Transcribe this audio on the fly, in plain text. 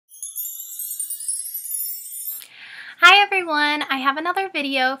Hi everyone! I have another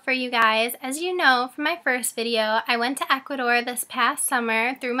video for you guys. As you know from my first video, I went to Ecuador this past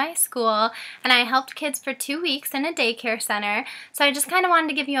summer through my school and I helped kids for 2 weeks in a daycare center. So I just kind of wanted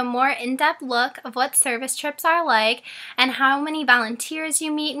to give you a more in-depth look of what service trips are like and how many volunteers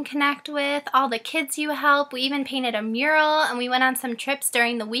you meet and connect with, all the kids you help. We even painted a mural and we went on some trips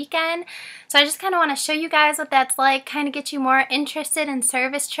during the weekend. So I just kind of want to show you guys what that's like, kind of get you more interested in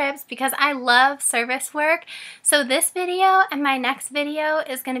service trips because I love service work. So this video and my next video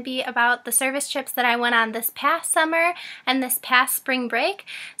is going to be about the service trips that I went on this past summer and this past spring break.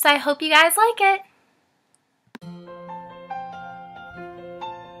 So I hope you guys like it.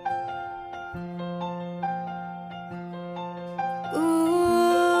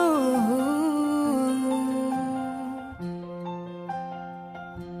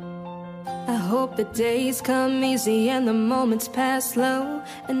 I hope the days come easy and the moments pass slow,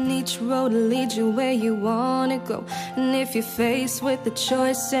 and each road will lead you where you wanna go. And if you're faced with the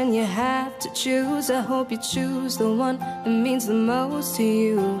choice and you have to choose, I hope you choose the one that means the most to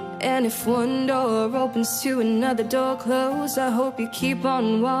you. And if one door opens to another door close, I hope you keep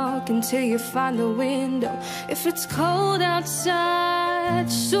on walking till you find the window. If it's cold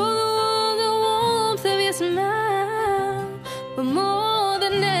outside, show the warmth of your smile. But more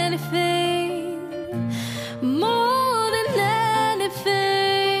than anything,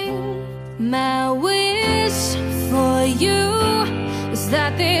 my wish for you is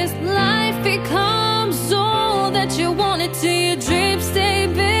that this life becomes all that you want it to. Your dreams stay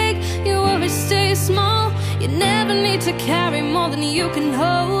big, your worries stay small. You never need to carry more than you can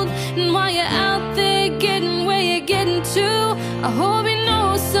hold. And while you're out there getting where you're getting to, I hope you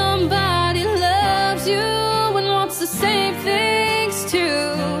know somebody loves you and wants the same things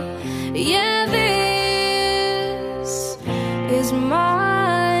too. Yeah, this is my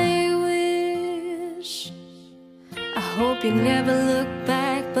hope you never look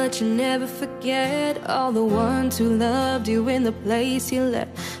back, but you never forget all the ones who loved you in the place you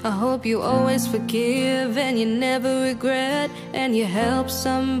left. I hope you always forgive and you never regret, and you help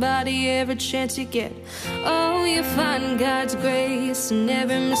somebody every chance you get. Oh, you find God's grace in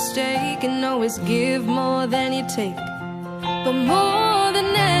every mistake and always give more than you take. But more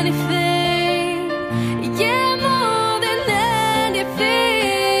than anything, yeah, more than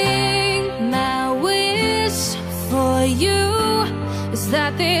anything, my wish for you is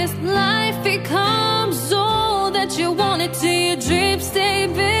that this life becomes all that you want it to. Your dreams stay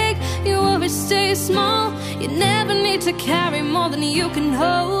big, your worries stay small. You never need to carry more than you can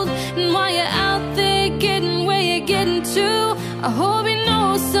hold. And while you're out there getting where you're getting to, I hope you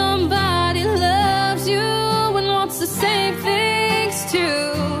know somebody loves you and wants the same things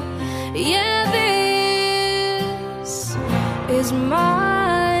too. Yeah, this is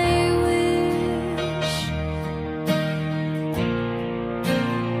my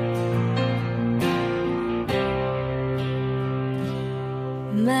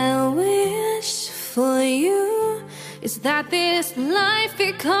wish for you is that this life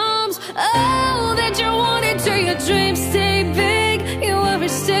becomes all that you want it to. Your dreams stay big, your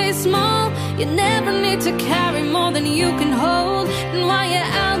worries stay small. You never need to carry more than you can hold. And while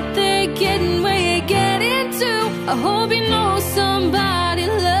you're out there getting where you're getting to, I hope you know somebody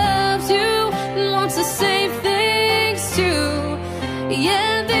loves you and wants the same things too.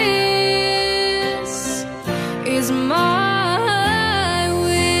 Yeah, this is my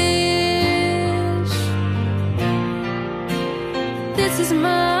this is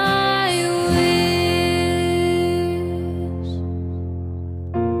my wish.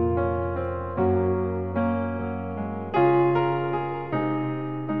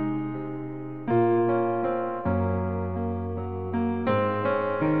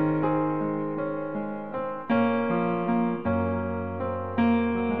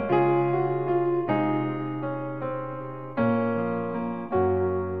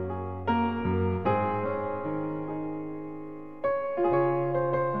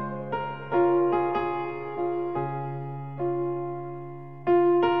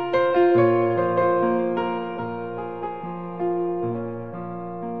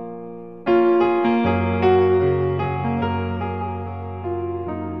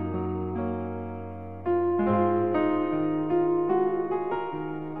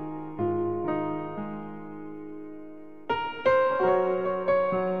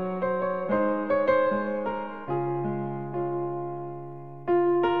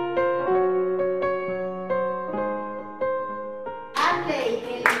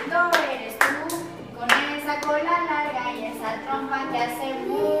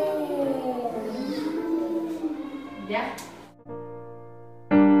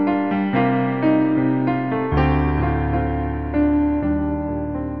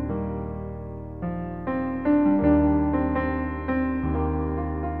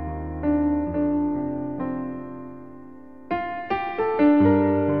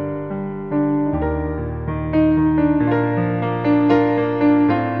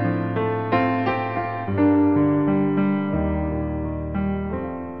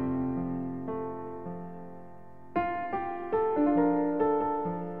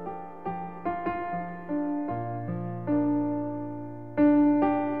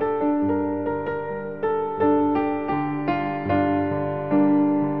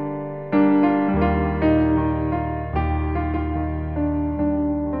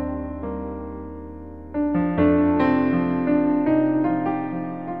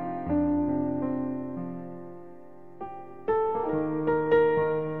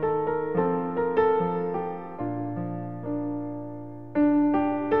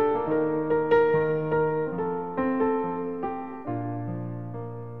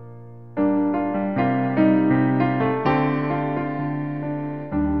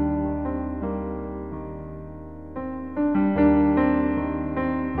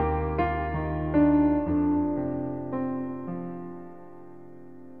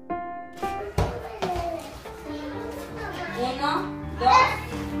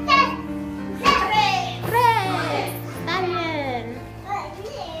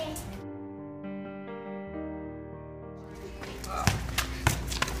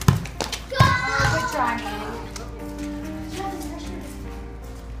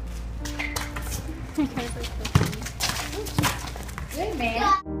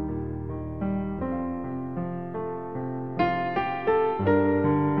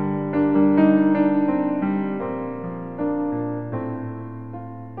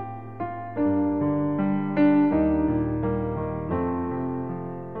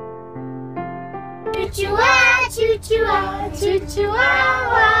 Chuchua, chuchua, chuchua,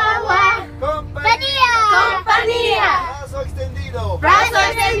 wa, wa. Compañía, compañía. Brazo extendido. Brazo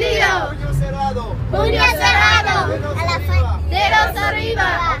extendido. Puño cerrado. Puño cerrado. Dedos arriba. Dedos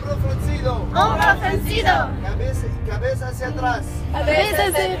arriba. Hombro fruncido. Hombro fruncido. Cabeza hacia atrás. Cabeza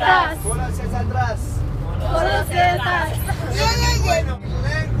hacia atrás. Cola hacia atrás. Cola hacia atrás. Bueno,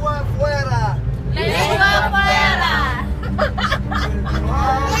 lengua afuera. Lengua afuera.